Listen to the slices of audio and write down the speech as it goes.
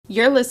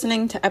You're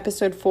listening to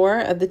episode 4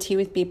 of the Tea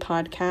with B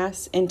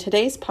podcast. In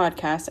today's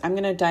podcast, I'm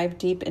going to dive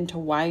deep into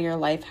why your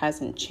life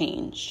hasn't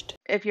changed.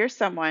 If you're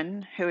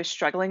someone who is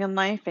struggling in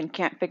life and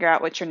can't figure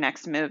out what your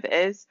next move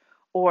is,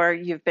 or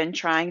you've been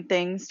trying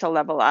things to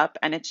level up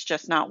and it's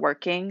just not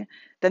working,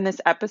 then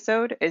this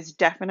episode is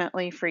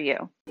definitely for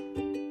you.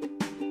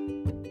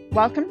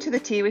 Welcome to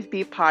the Tea with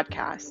B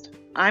podcast.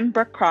 I'm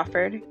Brooke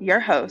Crawford, your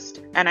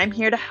host, and I'm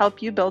here to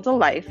help you build a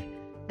life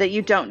that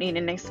you don't need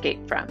an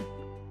escape from.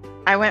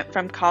 I went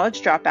from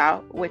college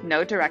dropout with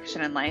no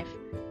direction in life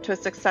to a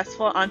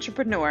successful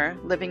entrepreneur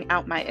living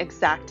out my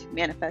exact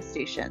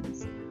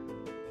manifestations.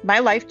 My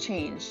life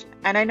changed,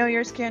 and I know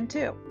yours can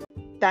too.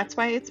 That's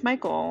why it's my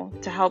goal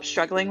to help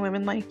struggling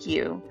women like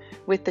you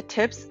with the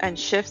tips and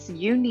shifts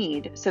you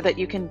need so that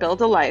you can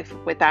build a life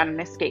without an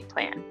escape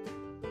plan.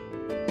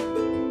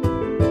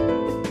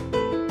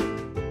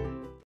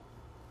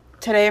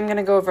 Today I'm going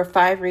to go over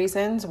 5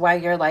 reasons why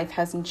your life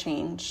hasn't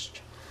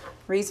changed.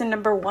 Reason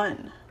number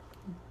 1.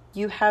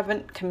 You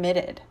haven't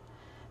committed.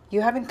 You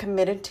haven't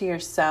committed to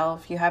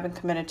yourself. You haven't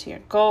committed to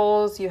your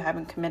goals. You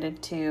haven't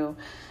committed to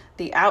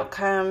the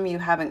outcome. You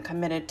haven't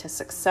committed to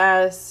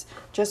success.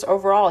 Just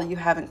overall, you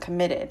haven't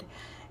committed.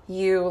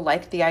 You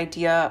like the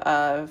idea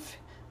of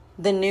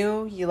the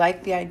new. You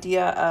like the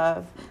idea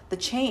of the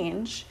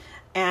change.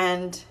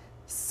 And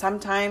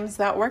sometimes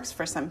that works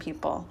for some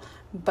people.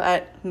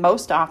 But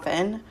most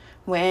often,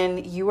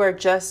 when you are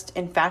just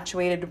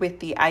infatuated with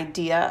the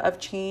idea of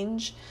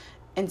change,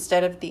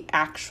 instead of the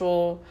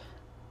actual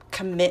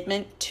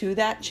commitment to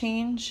that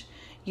change,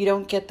 you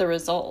don't get the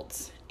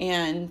results.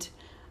 And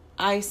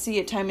I see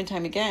it time and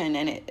time again,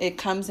 and it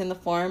comes in the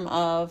form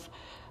of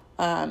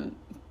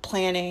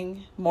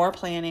planning, and more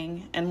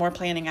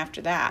planning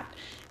after that.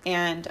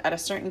 And at a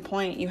certain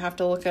point, you have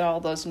to look at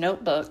all those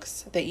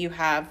notebooks that you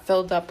have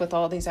filled up with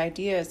all these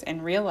ideas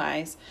and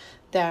realize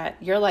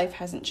that your life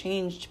hasn't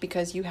changed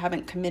because you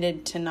haven't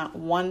committed to not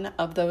one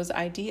of those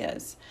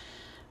ideas.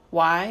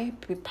 Why?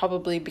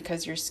 Probably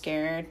because you're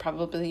scared,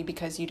 probably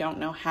because you don't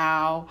know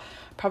how,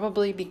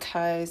 probably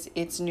because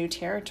it's new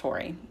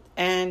territory.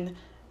 And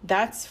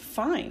that's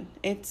fine.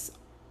 It's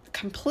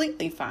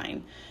completely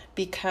fine,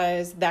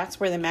 because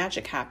that's where the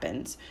magic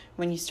happens,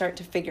 when you start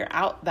to figure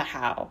out the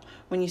how,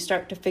 when you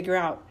start to figure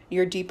out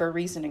your deeper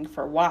reasoning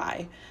for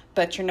why.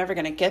 But you're never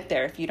going to get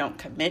there if you don't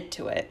commit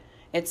to it.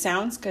 It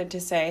sounds good to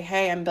say,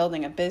 hey, I'm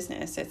building a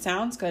business. It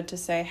sounds good to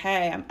say,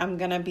 hey, I'm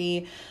going to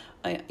be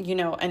an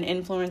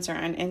influencer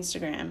on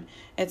Instagram.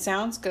 It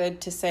sounds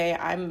good to say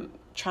I'm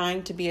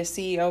trying to be a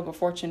CEO of a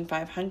Fortune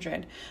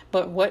 500,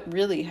 but what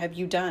really have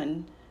you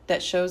done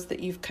that shows that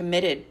you've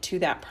committed to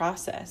that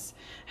process?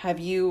 Have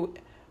you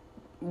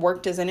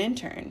worked as an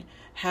intern?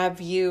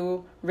 Have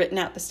you written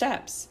out the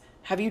steps?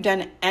 Have you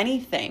done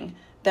anything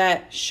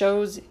that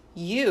shows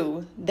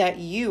you that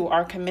you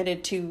are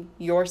committed to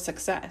your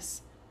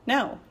success?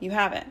 No, you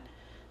haven't.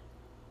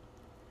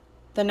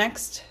 The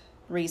next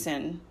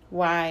reason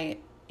why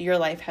your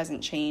life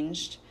hasn't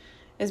changed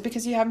is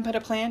because you haven't put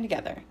a plan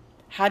together.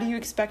 How do you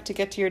expect to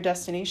get to your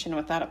destination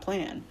without a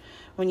plan?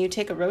 When you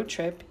take a road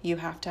trip, you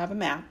have to have a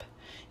map.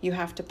 You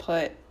have to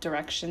put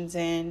directions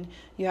in.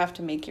 You have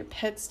to make your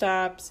pit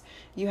stops.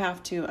 You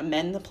have to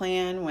amend the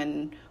plan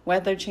when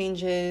weather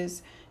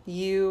changes.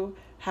 You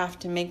have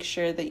to make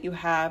sure that you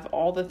have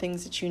all the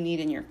things that you need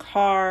in your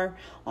car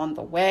on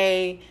the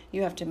way.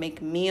 You have to make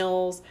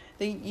meals.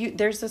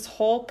 There's this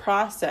whole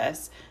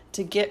process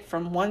to get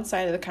from one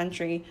side of the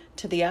country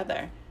to the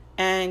other.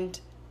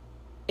 And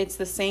it's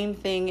the same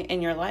thing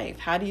in your life.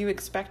 How do you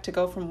expect to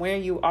go from where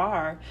you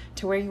are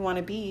to where you want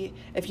to be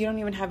if you don't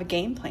even have a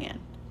game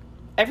plan?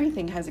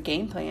 Everything has a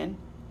game plan.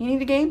 You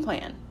need a game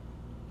plan.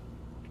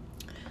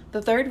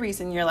 The third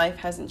reason your life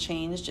hasn't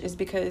changed is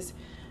because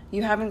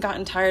you haven't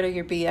gotten tired of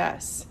your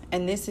BS.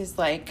 And this is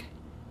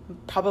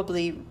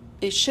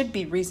it should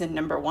be reason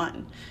number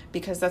 1,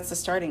 because that's the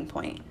starting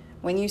point.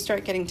 When you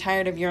start getting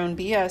tired of your own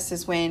BS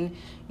is when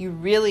you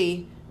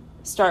really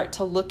start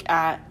to look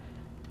at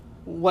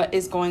what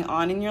is going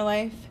on in your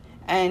life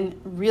and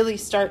really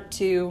start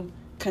to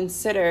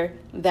consider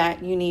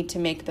that you need to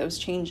make those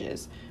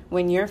changes.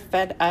 When you're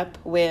fed up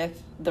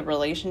with the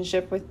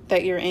relationship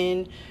that you're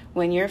in,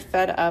 when you're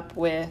fed up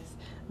with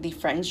the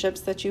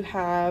friendships that you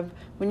have,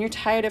 when you're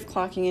tired of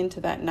clocking into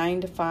that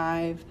 9 to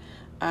 5,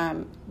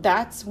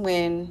 that's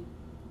when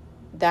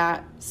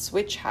that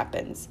switch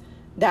happens.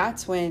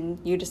 That's when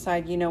you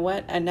decide, you know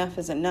what, enough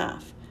is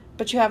enough.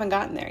 But you haven't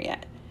gotten there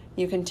yet.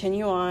 You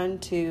continue on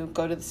to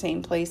go to the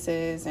same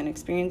places and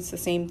experience the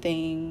same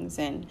things.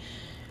 And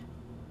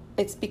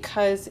it's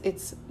because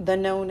it's the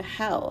known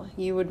hell.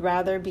 You would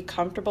rather be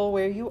comfortable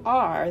where you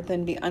are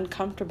than be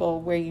uncomfortable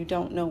where you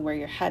don't know where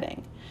you're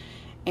heading.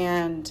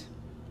 And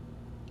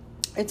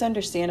it's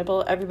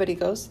understandable. Everybody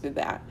goes through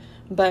that.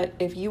 But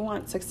if you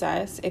want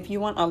success, if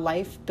you want a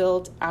life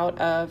built out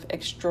of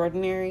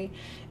extraordinary,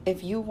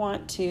 if you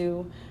want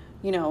to,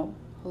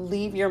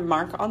 leave your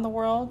mark on the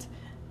world,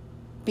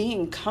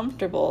 being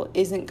comfortable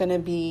isn't going to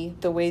be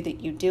the way that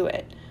you do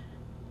it.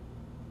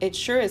 It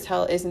sure as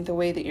hell isn't the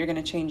way that you're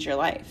going to change your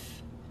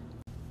life.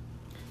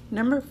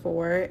 Number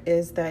 4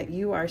 is that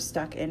you are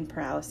stuck in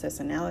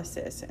paralysis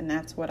analysis, and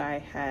that's what I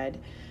had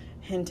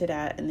hinted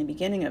at in the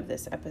beginning of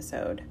this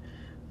episode.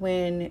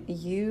 When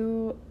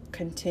you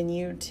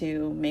continue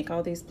to make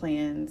all these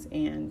plans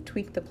and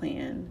tweak the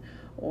plan,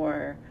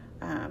 or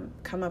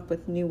come up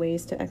with new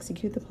ways to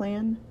execute the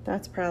plan,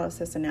 that's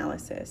paralysis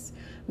analysis.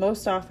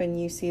 Most often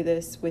you see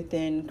this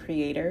within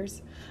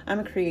creators. I'm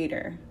a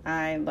creator.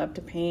 I love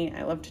to paint.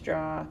 I love to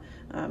draw.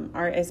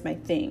 Art is my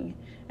thing.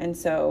 And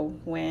so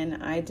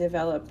when I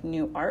develop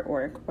new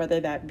artwork, whether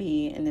that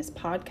be in this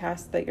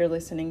podcast that you're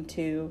listening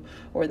to,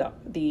 or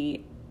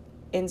the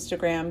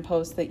Instagram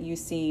post that you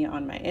see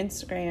on my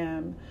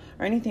Instagram,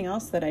 or anything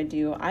else that I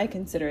do, I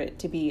consider it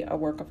to be a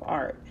work of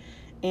art.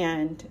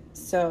 And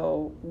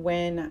so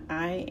when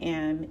I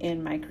am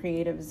in my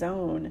creative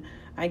zone,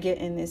 I get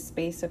in this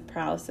space of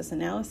paralysis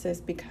analysis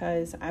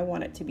because I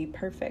want it to be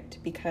perfect,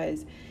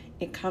 because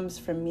it comes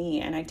from me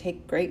and I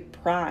take great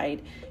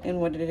pride in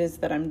what it is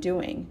that I'm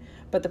doing.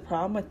 But the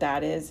problem with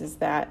that is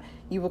that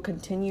you will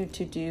continue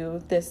to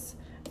do this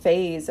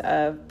phase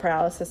of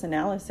paralysis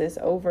analysis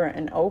over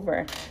and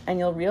over, and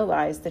you'll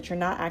realize that you're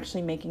not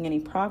actually making any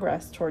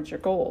progress towards your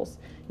goals.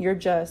 You're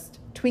just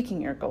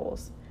tweaking your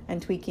goals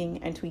and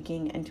tweaking and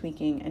tweaking and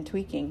tweaking and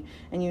tweaking,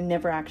 and you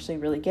never actually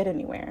really get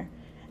anywhere.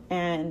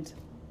 And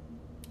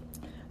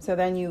so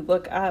then you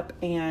look up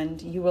and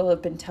you will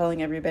have been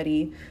telling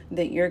everybody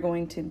that you're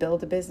going to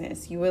build a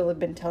business. You will have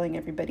been telling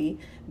everybody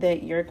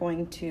that you're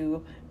going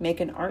to make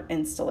an art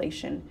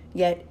installation,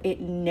 yet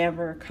it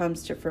never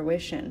comes to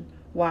fruition.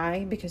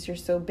 Why? Because you're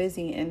so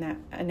busy in that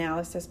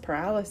analysis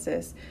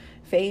paralysis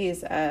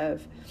phase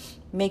of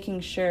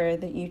making sure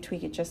that you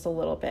tweak it just a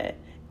little bit.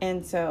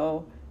 And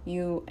so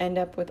you end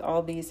up with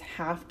all these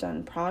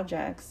half-done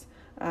projects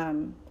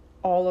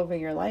all over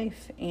your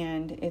life,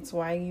 and it's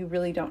why you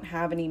really don't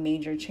have any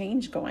major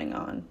change going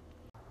on.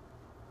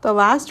 The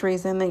last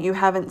reason that you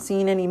haven't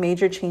seen any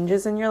major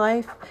changes in your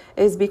life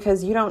is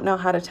because you don't know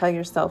how to tell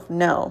yourself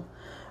no.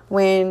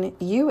 When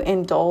you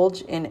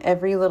indulge in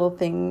every little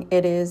thing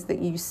it is that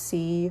you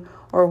see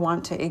or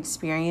want to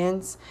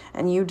experience,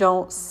 and you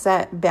don't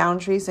set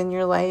boundaries in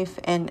your life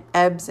and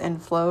ebbs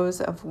and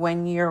flows of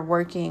when you're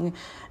working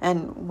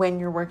and when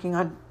you're working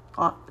on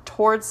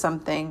towards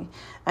something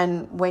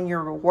and when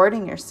you're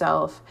rewarding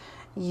yourself,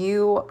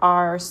 you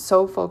are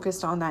so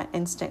focused on that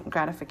instant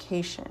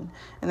gratification.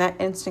 And that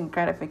instant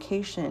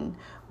gratification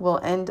will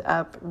end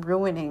up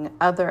ruining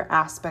other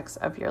aspects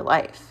of your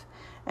life.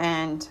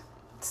 And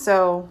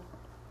so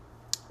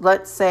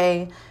let's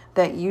say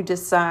that you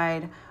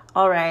decide,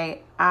 all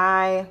right,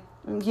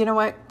 you know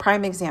what,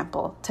 prime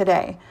example,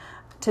 today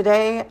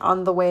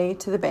on the way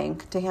to the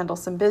bank to handle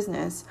some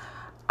business,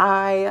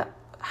 I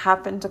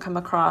happened to come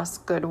across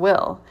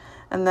Goodwill,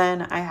 and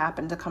then I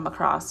happened to come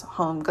across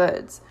Home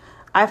Goods.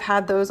 I've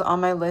had those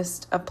on my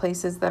list of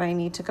places that I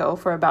need to go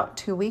for about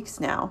 2 weeks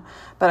now,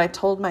 but I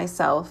told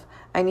myself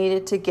I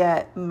needed to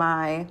get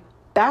my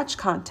batch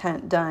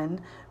content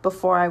done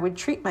before I would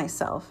treat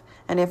myself.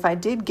 And if I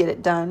did get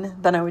it done,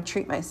 then I would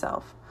treat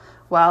myself.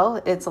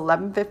 Well, it's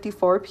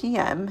 11:54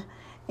 p.m.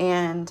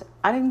 and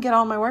I didn't get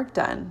all my work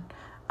done.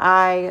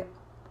 I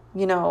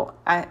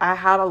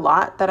had a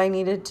lot that I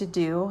needed to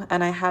do,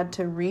 and I had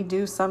to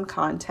redo some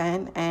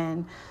content,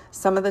 and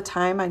some of the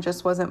time I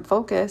just wasn't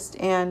focused,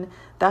 and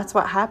that's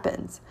what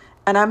happens.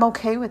 And I'm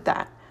okay with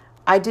that.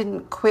 I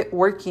didn't quit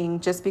working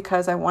just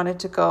because I wanted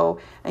to go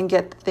and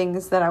get the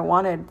things that I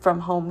wanted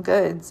from Home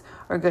Goods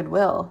or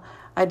Goodwill.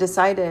 I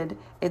decided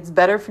it's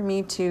better for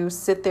me to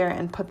sit there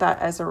and put that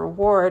as a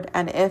reward.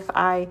 And if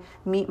I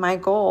meet my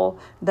goal,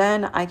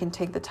 then I can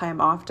take the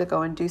time off to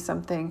go and do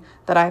something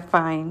that I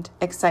find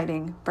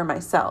exciting for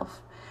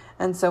myself.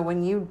 And so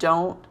when you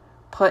don't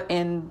put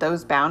in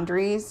those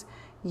boundaries,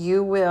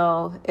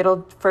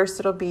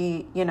 it'll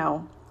be,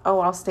 oh,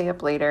 I'll stay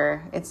up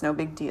later. It's no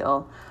big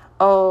deal.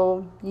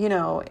 Oh,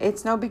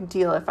 it's no big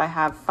deal if I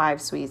have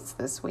 5 sweets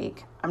this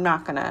week. It's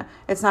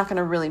not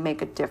gonna really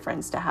make a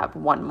difference to have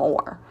one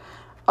more.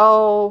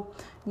 Oh,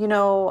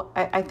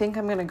 I think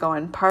I'm going to go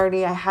and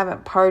party. I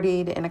haven't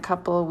partied in a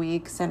couple of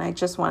weeks and I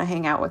just want to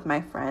hang out with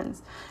my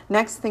friends.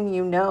 Next thing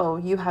you know,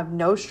 you have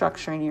no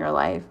structure in your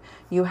life.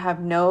 You have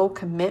no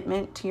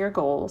commitment to your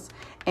goals,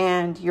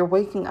 and you're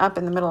waking up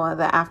in the middle of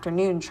the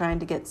afternoon trying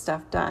to get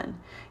stuff done.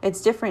 It's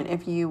different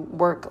if you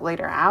work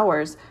later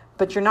hours,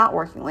 but you're not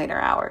working later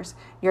hours.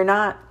 You're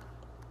not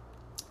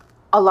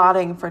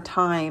allotting for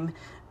time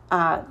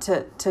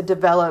to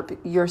develop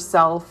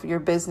yourself, your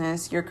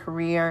business, your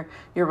career,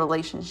 your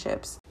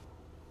relationships.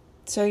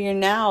 So you're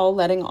now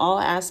letting all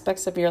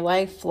aspects of your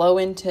life flow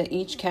into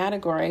each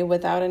category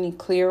without any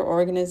clear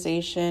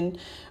organization,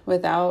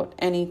 without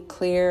any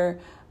clear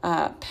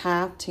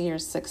path to your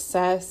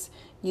success.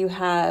 You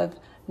have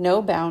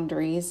no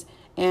boundaries,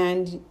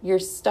 and you're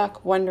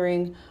stuck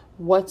wondering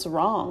what's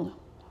wrong.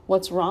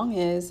 What's wrong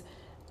is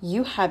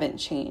you haven't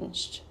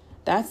changed.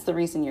 That's the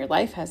reason your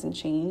life hasn't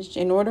changed.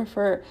 In order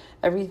for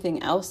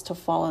everything else to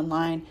fall in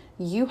line,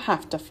 you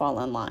have to fall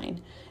in line.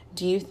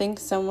 Do you think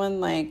someone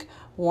like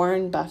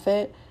Warren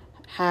Buffett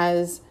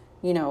has,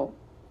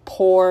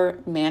 poor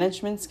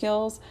management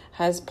skills,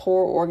 has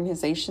poor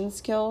organization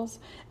skills.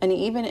 And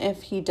even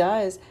if he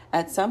does,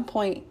 at some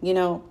point,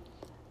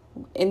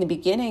 in the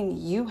beginning,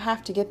 you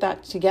have to get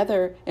that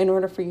together in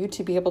order for you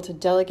to be able to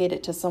delegate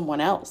it to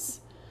someone else.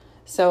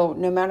 So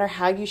no matter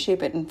how you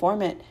shape it and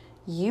form it,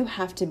 you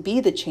have to be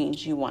the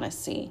change you want to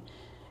see.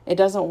 It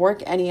doesn't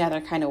work any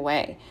other kind of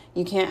way.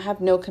 You can't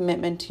have no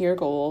commitment to your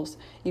goals.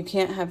 You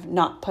can't have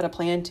not put a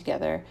plan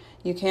together.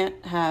 You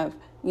can't have,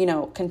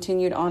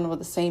 continued on with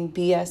the same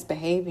BS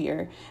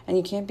behavior. And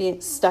you can't be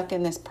stuck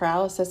in this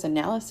paralysis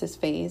analysis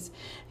phase.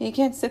 And you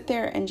can't sit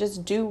there and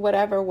just do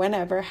whatever,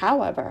 whenever,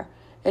 however.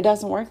 It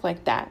doesn't work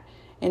like that.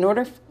 In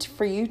order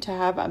for you to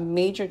have a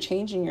major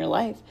change in your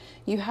life,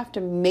 you have to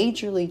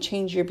majorly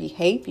change your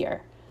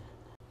behavior.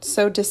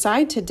 So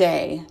decide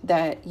today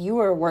that you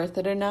are worth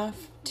it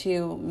enough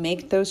to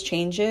make those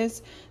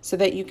changes so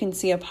that you can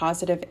see a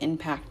positive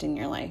impact in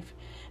your life.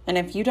 And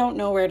if you don't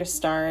know where to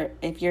start,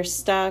 if you're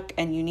stuck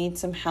and you need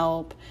some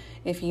help,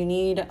 if you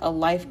need a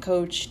life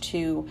coach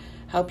to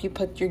help you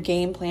put your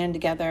game plan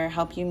together,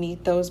 help you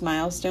meet those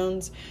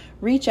milestones,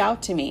 reach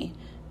out to me.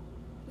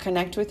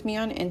 Connect with me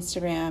on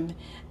Instagram,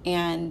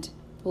 and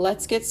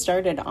let's get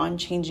started on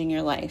changing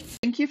your life.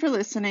 Thank you for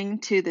listening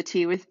to The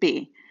Tea with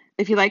B.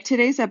 If you liked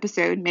today's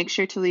episode, make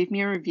sure to leave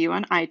me a review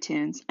on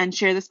iTunes and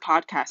share this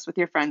podcast with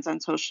your friends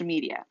on social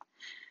media.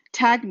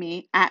 Tag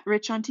me at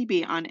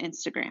RichOnTB on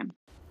Instagram.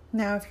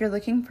 Now, if you're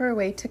looking for a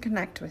way to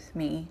connect with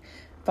me,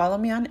 follow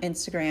me on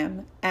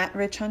Instagram at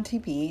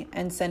RichOnTB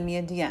and send me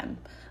a DM.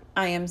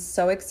 I am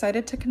so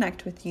excited to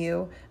connect with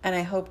you, and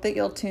I hope that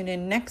you'll tune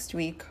in next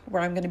week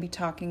where I'm going to be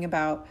talking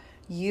about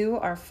you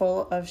are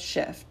full of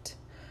shift,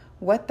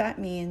 what that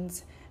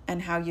means,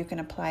 and how you can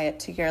apply it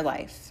to your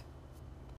life.